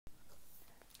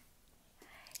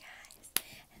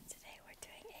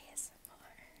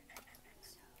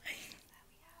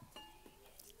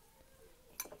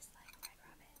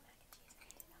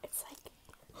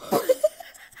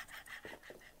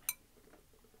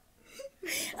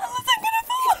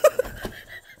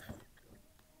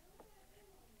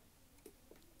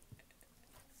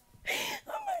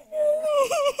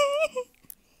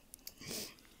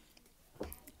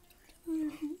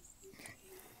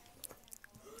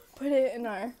put it in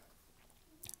our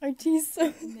teeth. So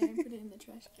And then put it in the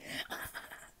trash can.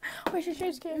 where's your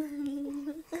trash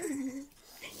can?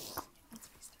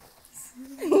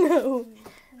 No.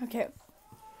 Okay.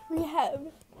 We have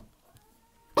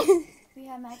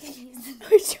mac and cheese.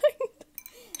 we're trying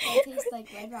It tastes like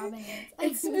Red Robin.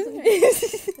 It's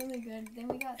really good. Then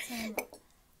we got some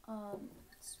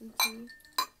sweet tea.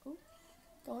 Oh,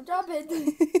 don't drop it.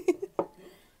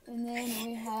 And then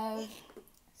we have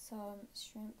some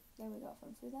shrimp that we got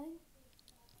from Food Line.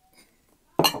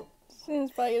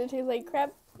 It's probably gonna taste like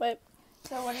crap, but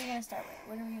So what are we gonna start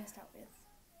with?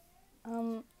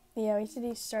 yeah, we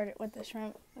should start it with the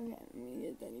shrimp. Okay, I'm gonna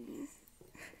get Benny B's.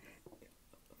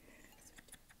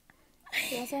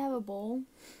 We also have a bowl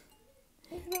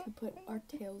to put our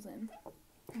tails in.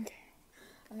 Okay.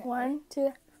 1,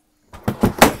 2.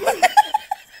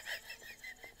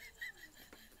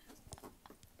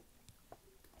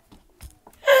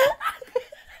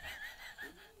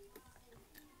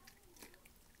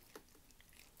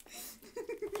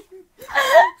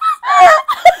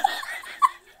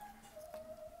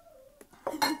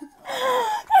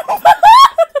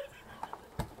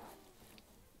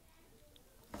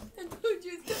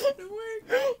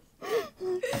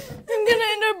 I'm gonna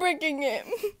end up breaking it.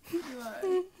 You are.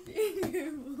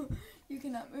 You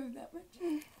cannot move that much.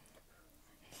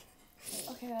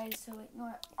 Okay, guys, so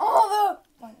ignore all the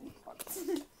funny parts.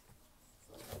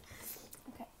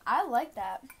 Okay, I like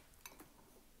that.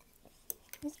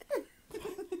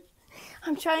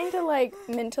 I'm trying to like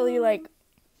mentally like.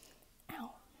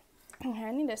 Ow. Okay,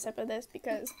 I need a sip of this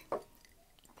because. Okay,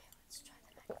 let's try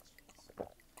the mac and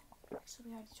cheese. Actually,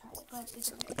 we already tried it, but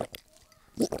it's okay.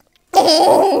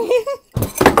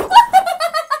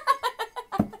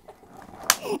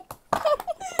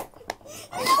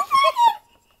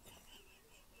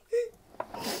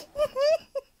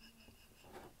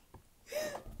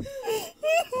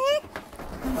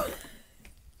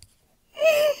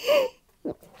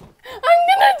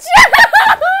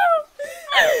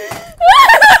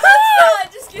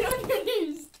 Just get on your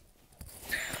knees.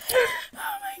 Oh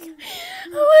my god.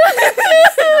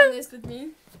 Sit on this with me.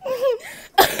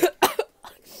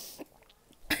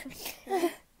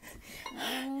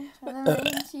 Try the mac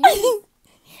and cheese.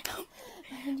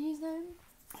 Mac and cheese time.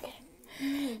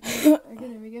 Okay,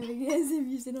 there we go. Yes, if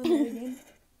you sit on that again.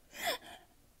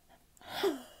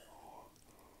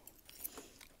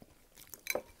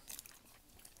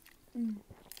 Don't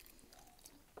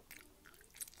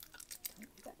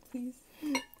do that, please.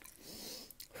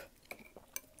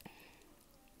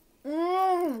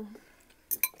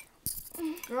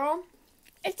 Girl.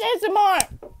 It says some more.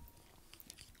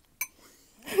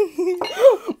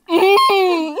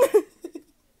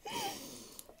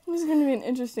 This is gonna be an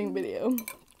interesting video.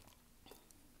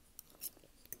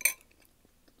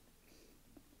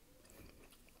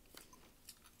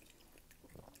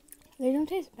 They don't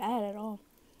taste bad at all.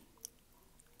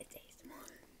 It tastes more.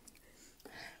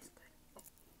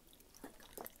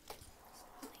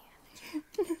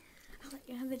 I'll let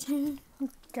you have the chair.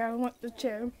 Okay, I want the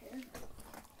chair.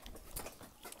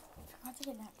 I'll take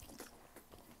a napkin.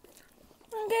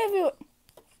 I gave you it.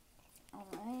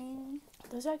 Alright.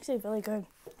 This is actually really good.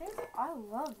 I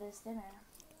love this dinner.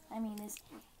 I mean, this.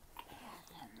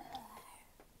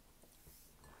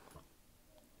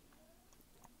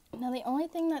 Now the only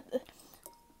thing that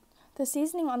the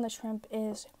seasoning on the shrimp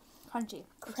is Crunchy.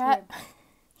 crab.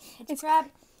 It's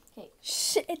crab cake.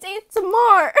 Shit, it's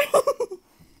ASMR.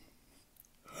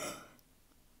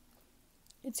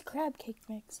 It's crab cake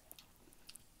mix.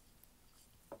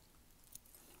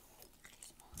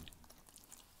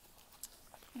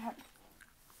 Yeah.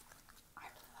 I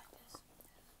really like this.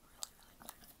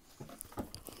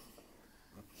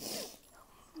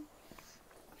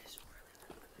 It's really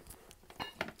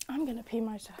I'm gonna pee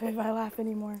myself if I laugh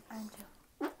anymore. I'm too.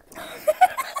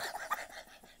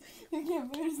 You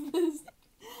can't finish this.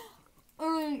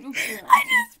 I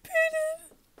just pooed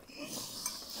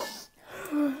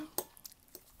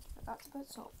Forgot to put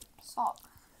salt. Salt.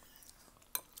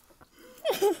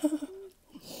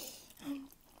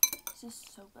 This is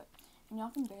so good. And y'all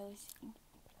can barely see.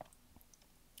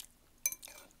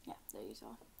 Yeah, there you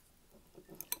saw.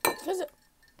 it.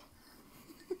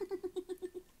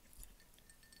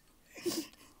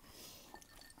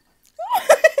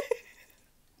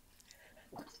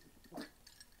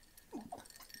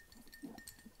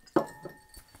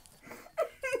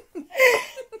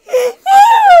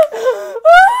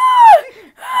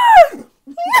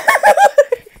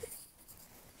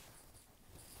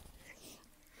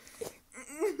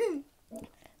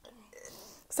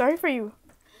 Sorry for you.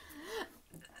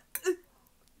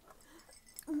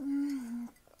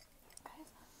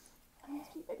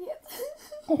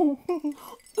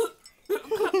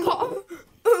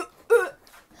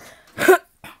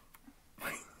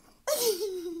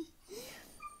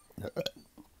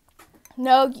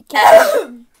 No, you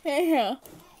can't. Yeah.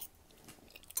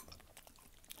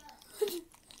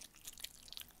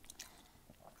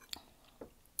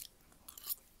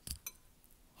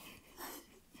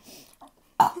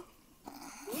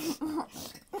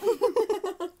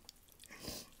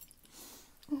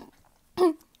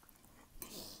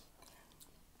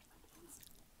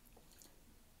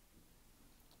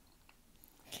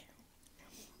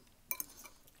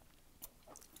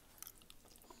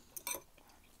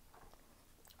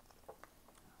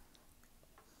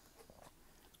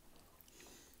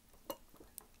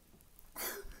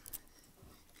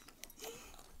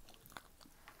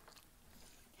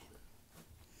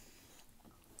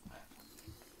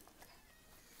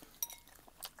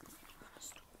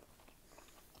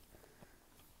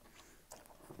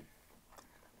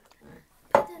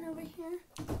 Put that over here.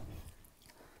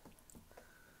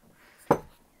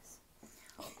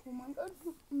 Oh my god,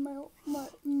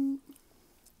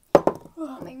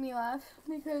 don't make me laugh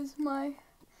because my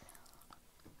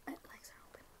legs are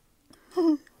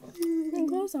open. And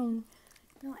close them.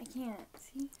 No, I can't.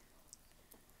 See?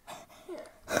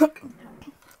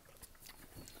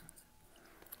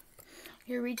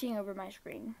 You're reaching over my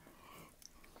screen.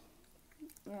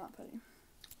 You're not putting.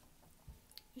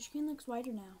 Your screen looks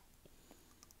wider now.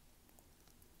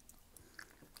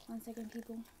 1 second,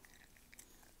 people.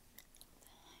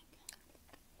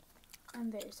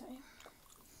 I'm very sorry.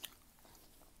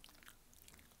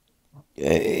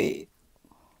 Yay.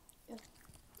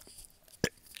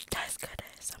 That's good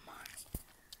ASMR.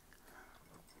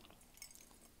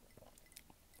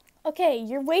 Okay,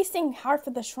 you're wasting half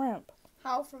of the shrimp.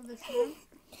 Half of the shrimp?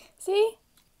 See?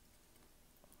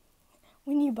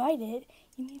 When you bite it,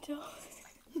 you need to...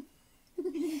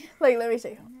 Like, let me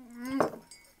see. Let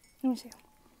me see.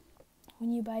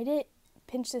 When you bite it,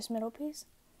 pinch this middle piece.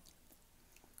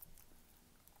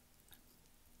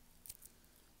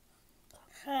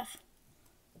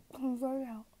 Comes right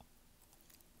out.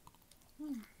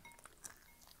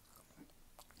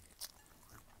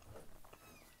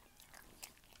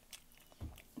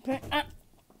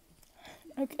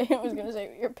 Okay, I was gonna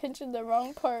say, you're pinching the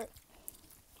wrong part.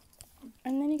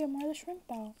 And then you get more of the shrimp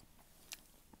out.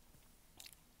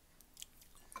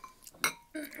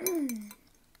 I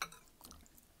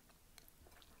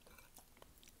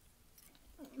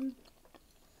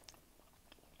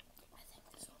think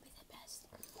this will be the best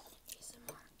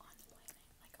ASMR on the planet,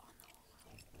 like on the whole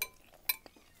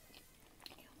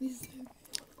world.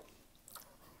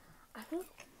 I hope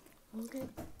we'll get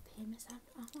famous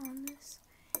on this,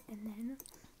 and then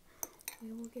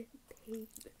we will get paid.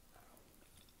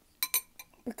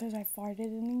 Because I farted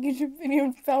in the YouTube video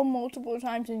and fell multiple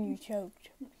times and you choked.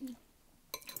 Yeah.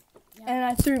 And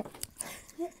I threw...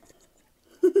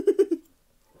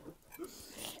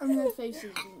 I'm the faces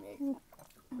you make.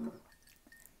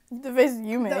 The faces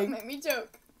you That make. made me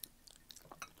joke.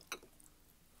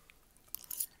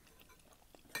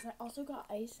 Because I also got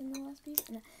ice in the last piece,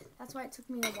 and that's why it took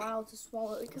me a while to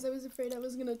swallow it, because I was afraid I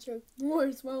was going to choke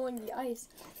more swallowing the ice.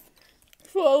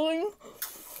 Swallowing.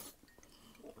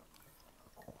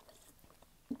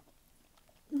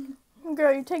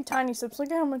 Girl, you take tiny sips.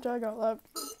 Look at how much I got left.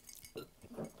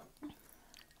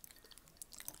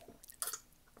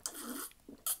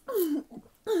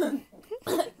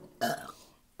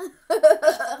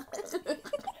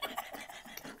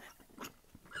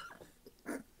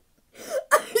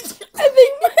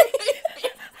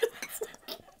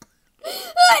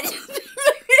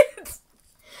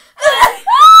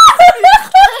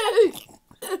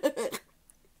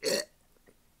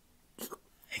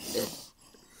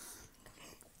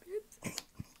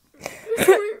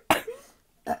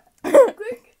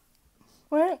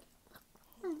 What?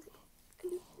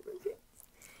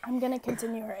 I'm gonna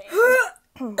continue right.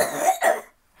 1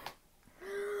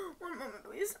 moment,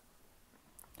 please.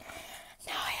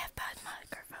 Now I have bad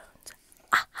microphones.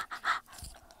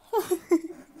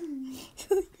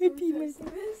 Can we see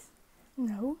this?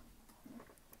 No.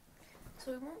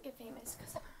 So we won't get famous,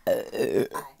 because I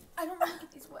don't want to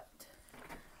get these wet.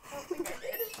 I don't think I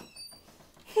did.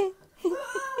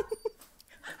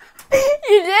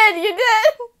 You did, you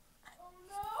did. Oh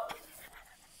no!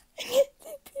 They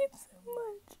did so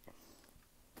much.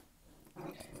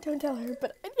 Don't tell her,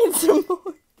 but I need some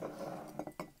more.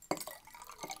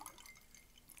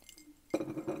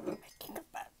 Making a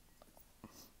bet.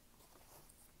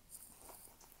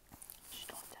 Shh,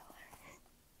 don't tell her.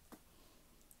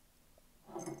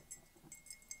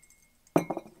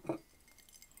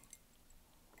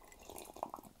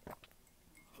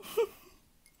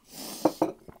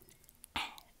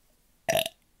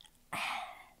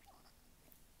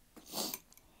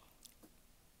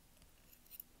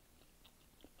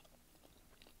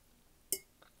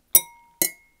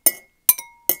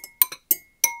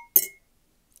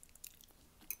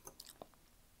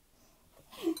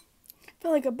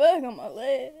 feel like a bug on my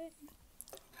leg.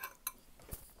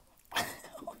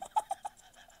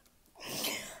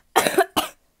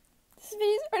 This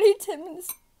video's already 10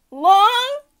 minutes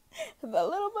long. There's a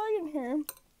little bug in here.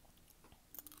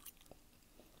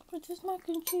 Which is mac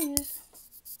and cheese.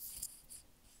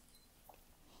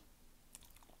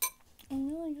 I'm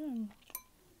really good.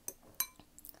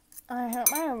 I have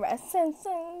my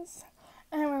residences.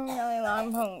 I have a really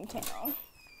long ponytail.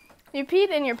 You peed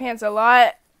in your pants a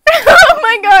lot. Oh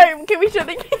my god, can we show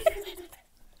the camera?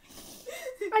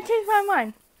 I changed my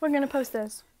mind. We're gonna post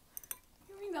this.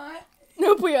 Can we not?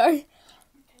 Nope, we are. Okay.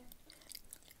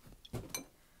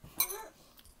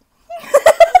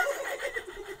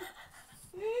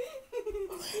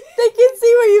 They can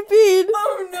see where you peed.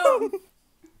 Oh no.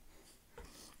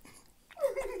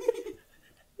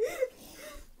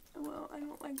 Well, I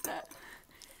don't like that.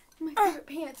 My favorite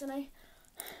pants, and I'm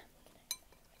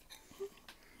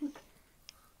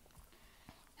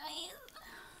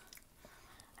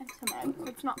so mad.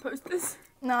 Let's not post this.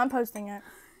 No, I'm posting it.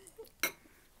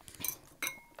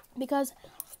 Because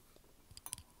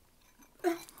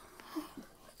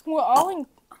we're all in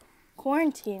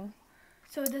quarantine.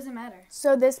 So it doesn't matter.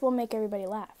 So this will make everybody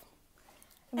laugh.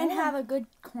 And have a good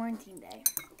quarantine day.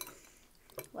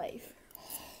 Life.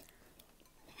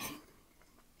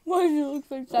 Why do you look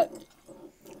like that?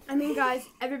 I mean, guys,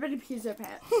 everybody pees their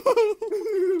pants.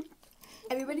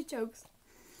 Everybody chokes.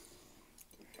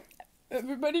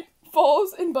 Everybody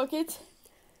falls in buckets.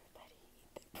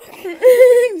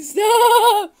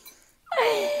 Stop!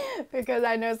 Because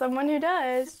I know someone who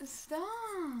does. Stop.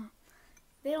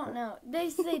 They don't know. They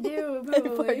do, They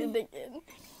probably. farted again.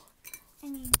 I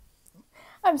mean,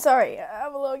 I'm sorry,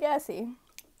 I'm a little gassy.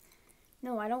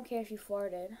 no, I don't care if you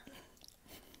farted.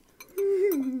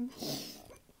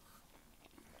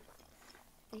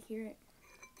 They hear it.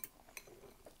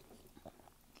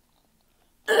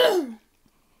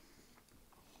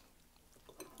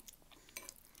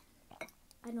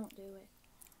 I don't do it.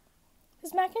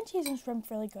 Does mac and cheese and shrimp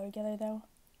really go together, though?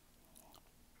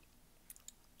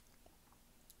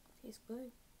 Tastes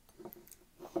good.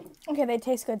 Okay, they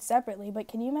taste good separately, but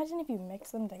can you imagine if you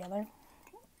mix them together?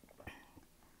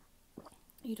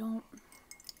 You don't.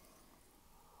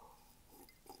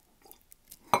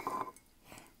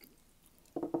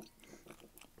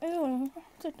 Ew,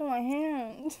 stick to my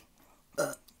hands.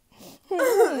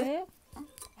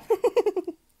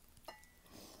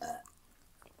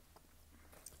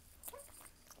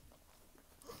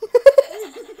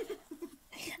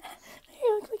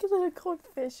 You look like a little cold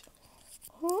fish.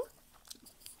 Huh?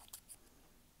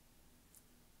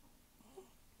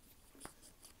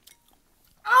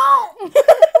 Ow!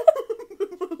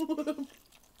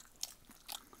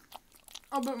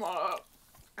 I'll bit my up.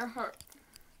 It hurt.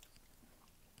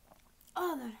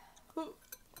 Oh, that hurt.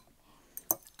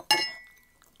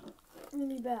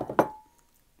 Really bad.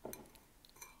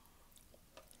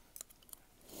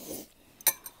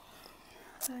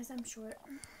 Guys, I'm short.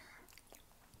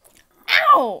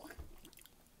 Ow!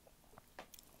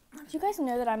 Do you guys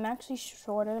know that I'm actually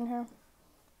shorter than her?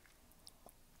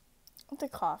 It's a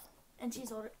cough. And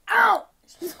she's older. Ow!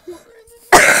 She's older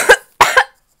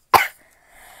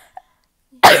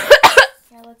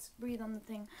Yeah, let's breathe on the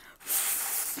thing.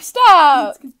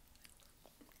 Stop!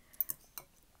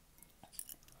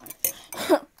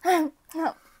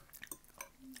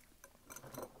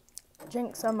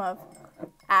 Drink some of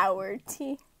our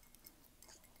tea.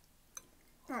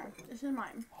 Alright, this is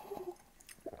mine.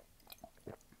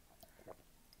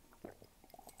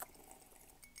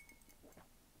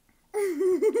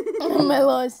 My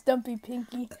little stumpy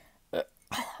pinky. Let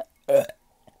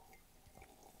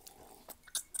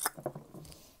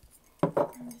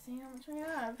me see how much I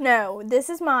have. No, this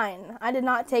is mine. I did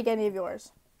not take any of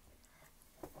yours.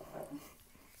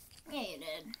 Yeah, you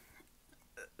did.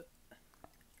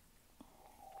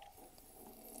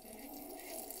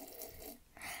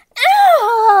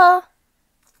 Ow!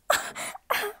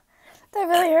 That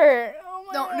really hurt. Oh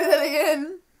my Don't do God. that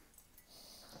again.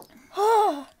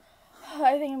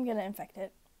 I think I'm gonna infect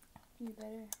it. You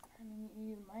better. I mean,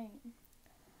 you might.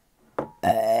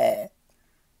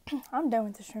 I'm done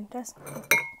with the shrimp test.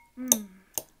 Mm.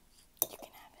 You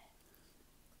can have it.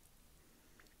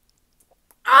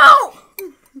 Ow!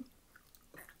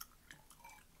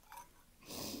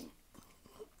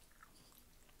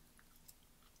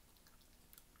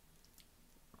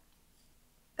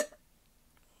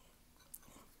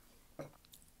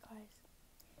 Guys,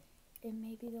 it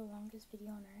may be the longest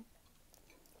video on earth,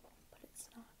 but it's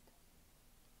not.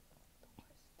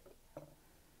 The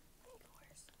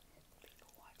worst video. The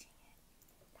people watching it,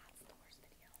 that's the worst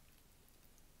video.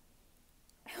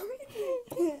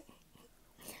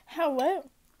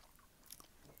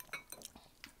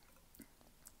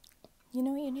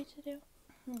 to do?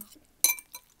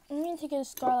 You need to get a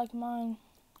scar like mine.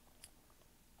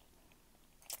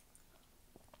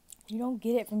 You don't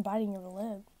get it from biting your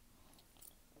lip.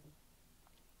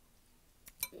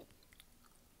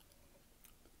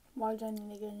 Why do I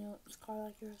need to get a new scar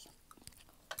like yours?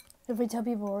 If we tell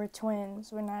people we're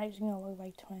twins, we're not actually gonna look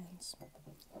like twins.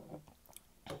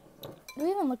 Do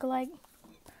we even look alike?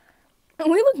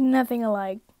 We look nothing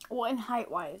alike. Well, in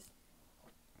height-wise.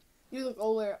 You look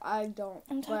older. I don't.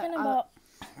 I'm talking about...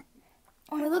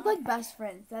 We look like best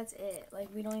friends. That's it. Like,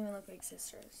 we don't even look like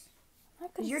sisters.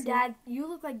 Because your dad... You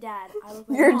look like dad. I look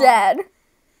like your mom. dad.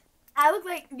 I look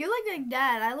like... You look like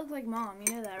dad. I look like mom.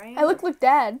 You know that, right? I look like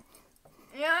dad.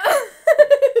 Yeah.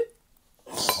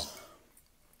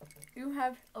 You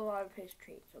have a lot of his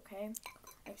traits, okay?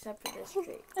 Except for this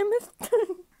trait. I missed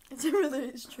Except for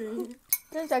this trait.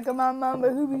 just like my mama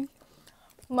hoobie.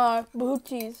 My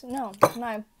booties. No,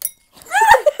 my...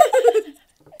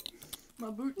 My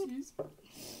booties.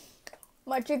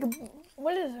 My chicken...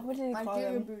 What is he My call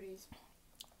chicken them? booties.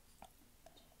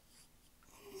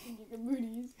 Chicken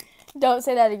booties. Don't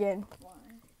say that again. Why?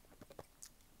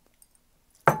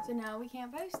 So now we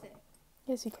can't post it.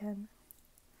 Yes, you can.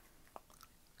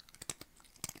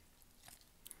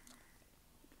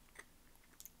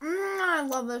 I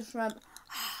love this shrimp.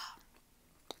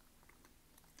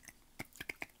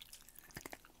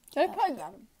 That's probably...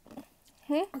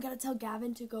 I gotta tell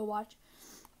Gavin to go watch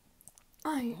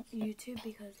YouTube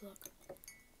because look,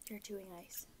 you're chewing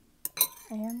ice.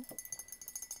 I am.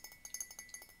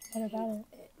 What about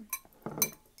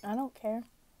it? I don't care.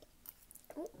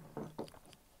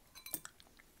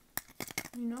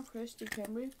 You know Christy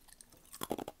Cambry?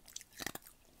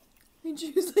 He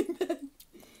chews like that.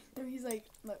 And he's like,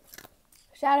 look.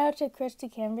 Shout out to Christy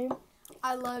Cambry.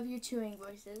 I love your chewing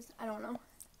voices. I don't know.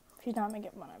 She's not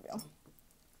making fun of you.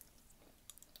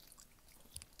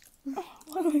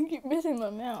 Why do I keep missing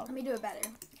my mouth? Let me do it better,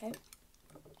 okay?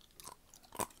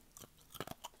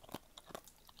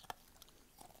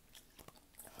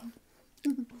 I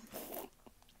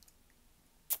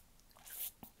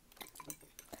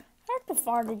have to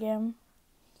fart again.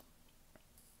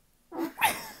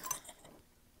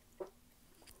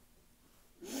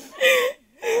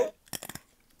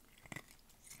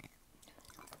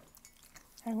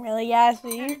 I'm really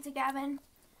gassy. Send it to Gavin.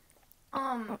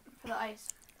 For the ice.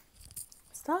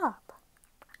 Stop.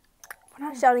 We're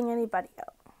not shouting anybody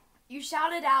out. You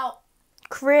shouted out.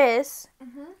 Chris.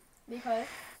 Because.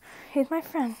 He's my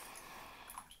friend.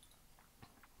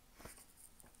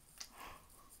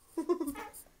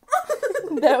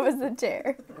 That was the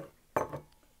chair.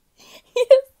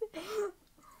 Yes.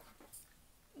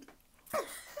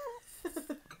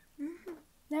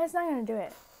 No, it's not gonna do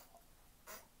it.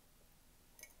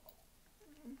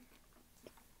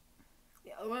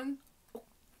 The other one.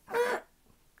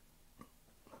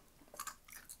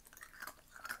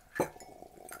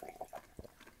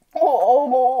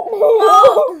 Oh.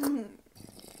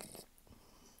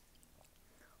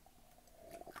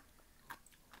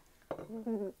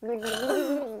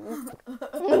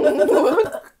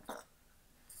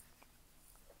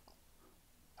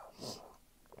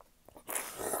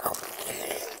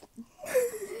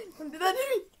 Don't do that to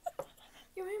me.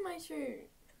 Give me my shirt.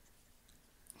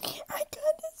 I kind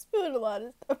of spilled a lot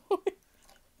of stuff.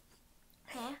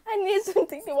 Huh? I need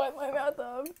something to wipe my mouth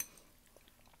off.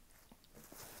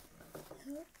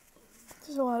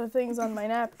 There's a lot of things on my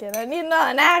napkin. I need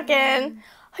another napkin.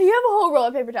 You have a whole roll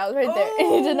of paper towels right there,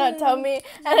 and you did not tell me,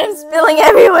 and I'm spilling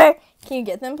everywhere. Can you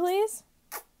get them, please?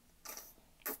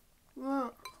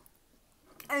 Well,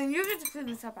 and you get to clean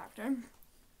this up after.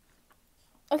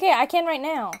 Okay, I can right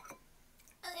now.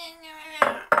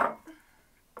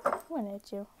 I'm gonna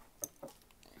hit you.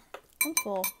 I'm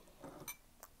full.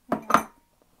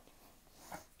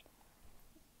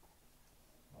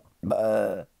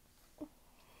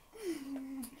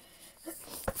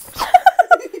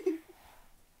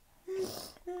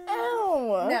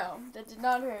 Ow! No, that did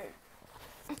not hurt.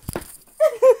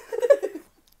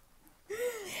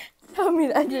 Tell me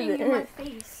that Getting didn't in my hurt.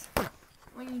 face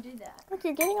when you did that. Look,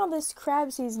 you're getting all this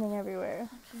crab seasoning everywhere.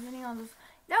 She's getting all this.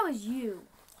 That was you.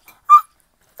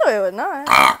 No, it was not.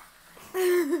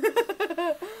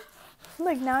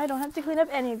 Look, now I don't have to clean up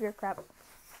any of your crap.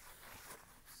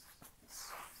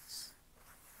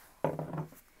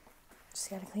 Just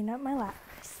gotta clean up my lap.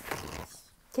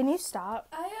 Can you stop?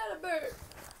 I had a burp.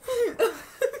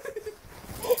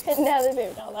 And now the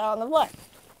baby doll out on the floor.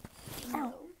 Ow.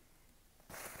 No.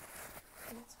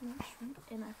 That's my shrimp,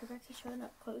 and I forgot to show an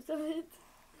up close of it.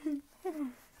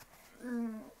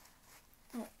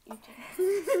 Oh, you too.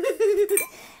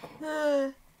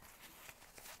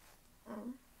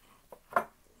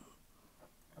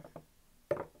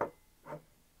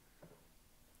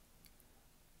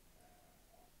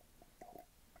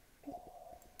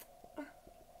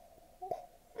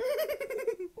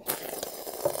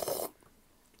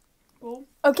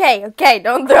 Okay,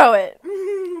 don't throw it.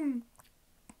 Ew.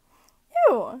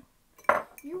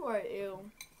 You are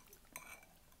ew.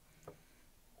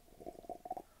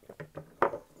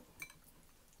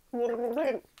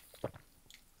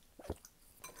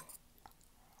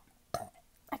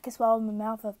 I can swallow my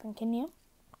mouth open. Can you?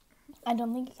 I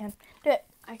don't think you can. Do it.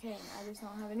 I can. I just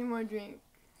don't have any more drink.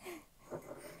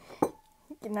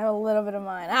 You can have a little bit of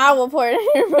mine. I will pour it in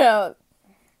your mouth.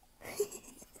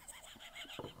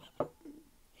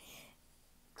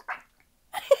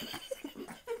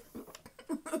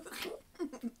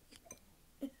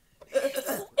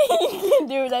 You can't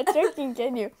do that joking,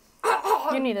 can you?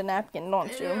 You need a napkin,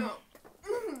 don't you?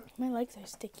 My legs are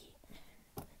sticky.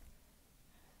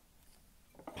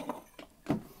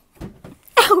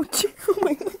 Ouch! Oh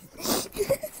my god.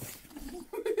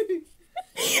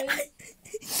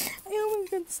 I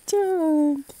almost got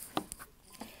stuck.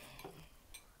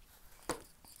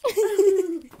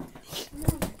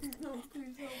 No,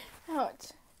 please help. Ouch.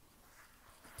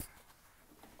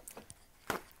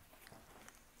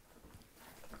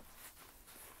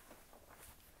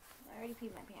 I already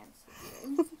peed my pants.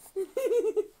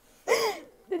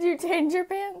 Did you change your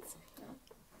pants? No.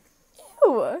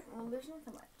 Ew. Well, there's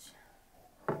nothing much.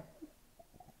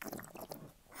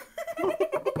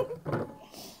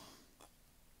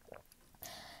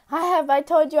 I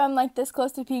told you I'm like this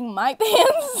close to peeing my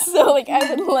pants, so like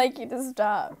I would like you to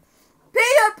stop. Pee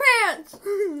your pants!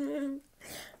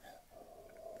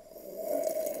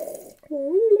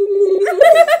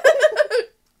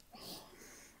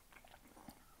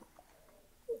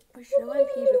 Or should I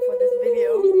pee before this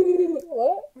video?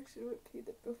 What? Or should I pee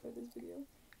before this video?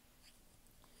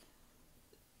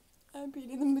 I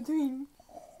peed in between.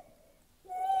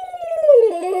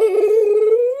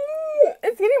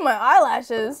 It's getting my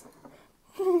eyelashes.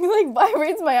 It like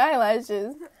vibrates my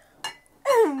eyelashes.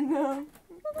 Oh no.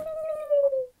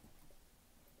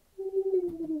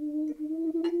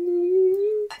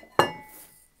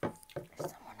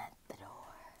 There's someone at the door.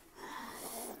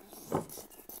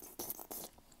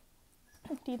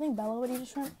 Do you think Bella would eat a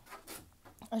shrimp?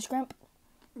 A shrimp?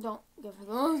 Don't give her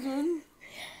those one.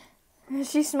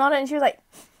 She smelled it and she was like,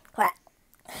 "Quack."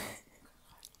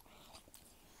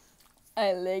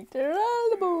 I licked her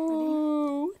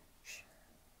elbow.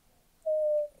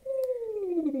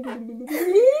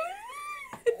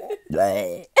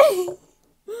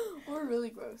 We're really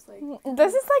gross. Like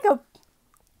This is like a.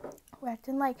 We're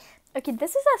acting like. Okay,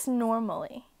 this is us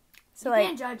normally. So you like,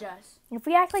 can't judge us. if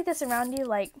we act like this around you,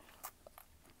 like.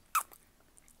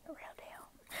 A real deal.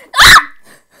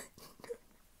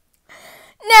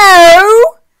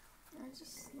 No!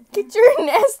 Get your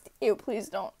nest. Ew, please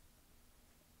don't.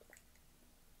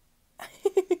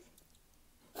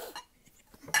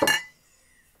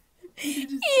 Ew!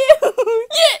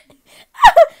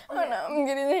 Oh no, I'm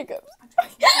getting the hiccups.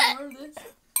 More of this.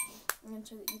 I'm gonna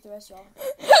try to eat the rest, y'all.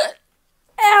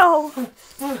 Ow! I'm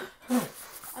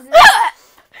I'm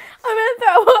gonna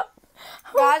throw up.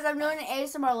 Guys, I'm doing an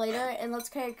ASMR later, and let's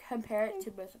compare it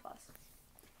to both of us.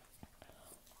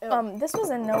 This was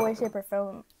in no way, shape, or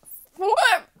form.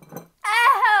 What?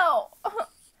 Ow!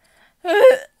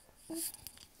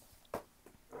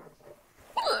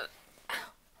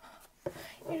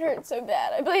 It hurt so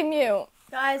bad. I blame you.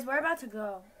 Guys, we're about to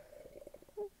go.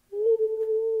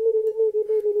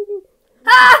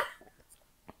 Ah!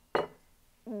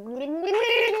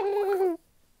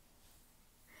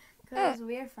 Because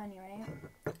we are funny, right?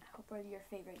 I hope we're your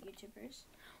favorite YouTubers.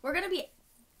 We're gonna be.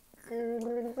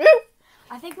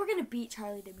 I think we're gonna beat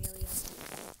Charlie D'Amelio.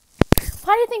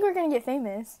 Why do you think we're gonna get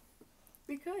famous?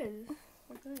 Because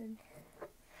we're good.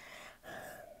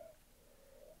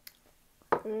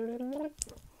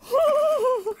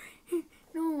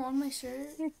 No, on my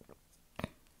shirt. Can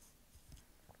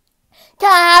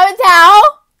I have a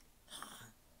towel?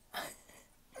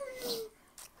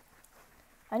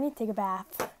 I need to take a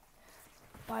bath.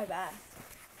 Why bath?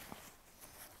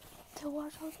 To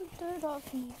wash all the dirt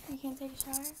off me. You can't take a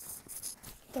shower?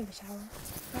 Take a shower.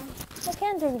 I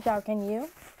can take a shower, can you?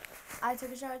 I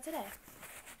took a shower today.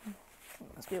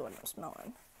 Must be what I'm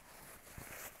smelling.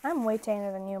 I'm way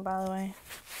tanner than you, by the way.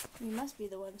 You must be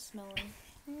the one smelling.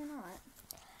 No, you're not.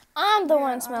 I'm the Your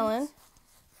one eyes. smelling.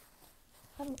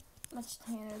 I'm much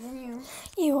tanner than you.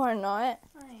 You are not.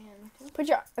 I am too. Put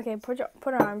your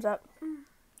arms up.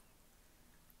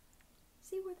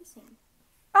 See, we're the same.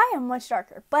 I am much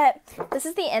darker, but this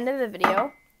is the end of the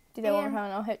video. Do that one And- more time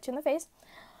and I'll hit you in the face.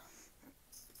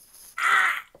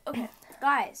 Okay,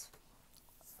 guys.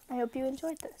 I hope you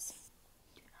enjoyed this.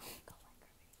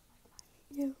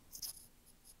 You.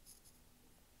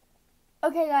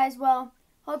 Okay, guys. Well,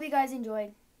 hope you guys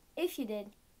enjoyed. If you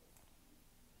did,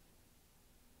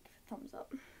 thumbs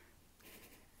up.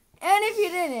 And if you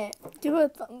didn't, Do a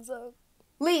thumbs up.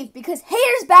 leave because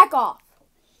haters back off.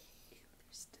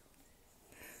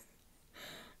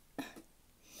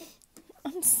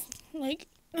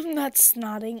 I'm not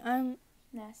snotting. I'm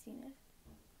Nastiness.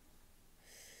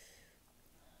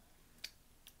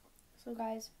 So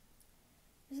guys,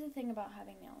 this is the thing about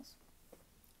having nails.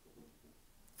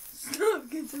 Stop,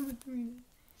 get so much reading.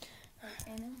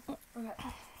 Okay.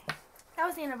 That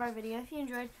was the end of our video. If you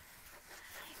enjoyed,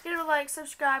 give it a like,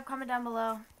 subscribe, comment down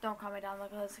below. Don't comment down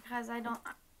below because I don't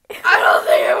think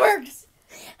it works.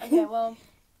 Okay, well,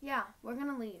 yeah, we're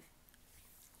gonna leave.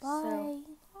 bye. So,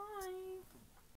 bye.